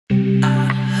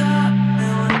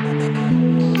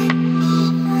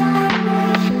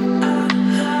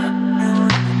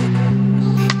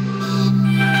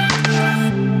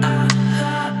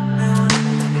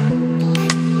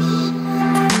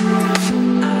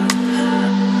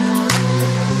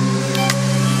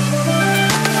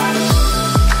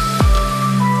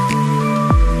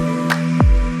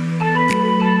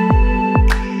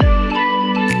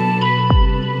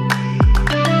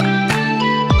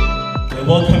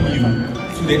welcome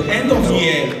you to the end of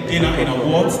year dinner and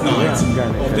awards night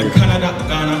of the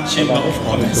Canada-Ghana Chamber of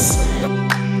Commerce.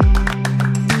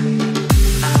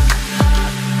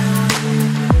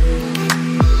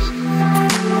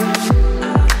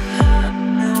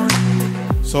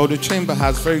 So the Chamber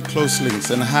has very close links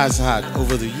and has had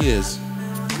over the years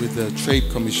with the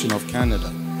Trade Commission of Canada.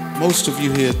 Most of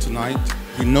you here tonight,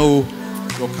 we know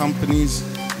your companies,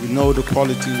 we know the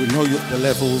quality, we know the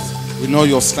levels, we know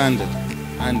your standard.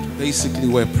 And basically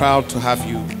we're proud to have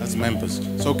you as members.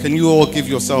 So can you all give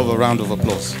yourself a round of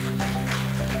applause?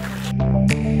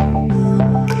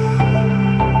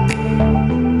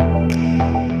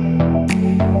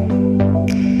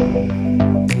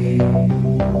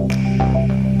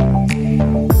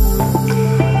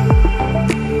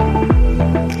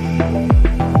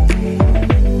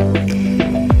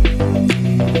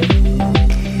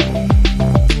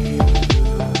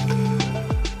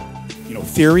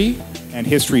 Theory and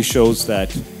history shows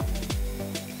that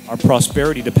our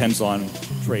prosperity depends on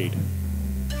trade.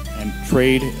 And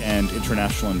trade and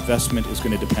international investment is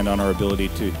going to depend on our ability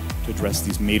to address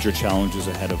these major challenges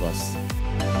ahead of us.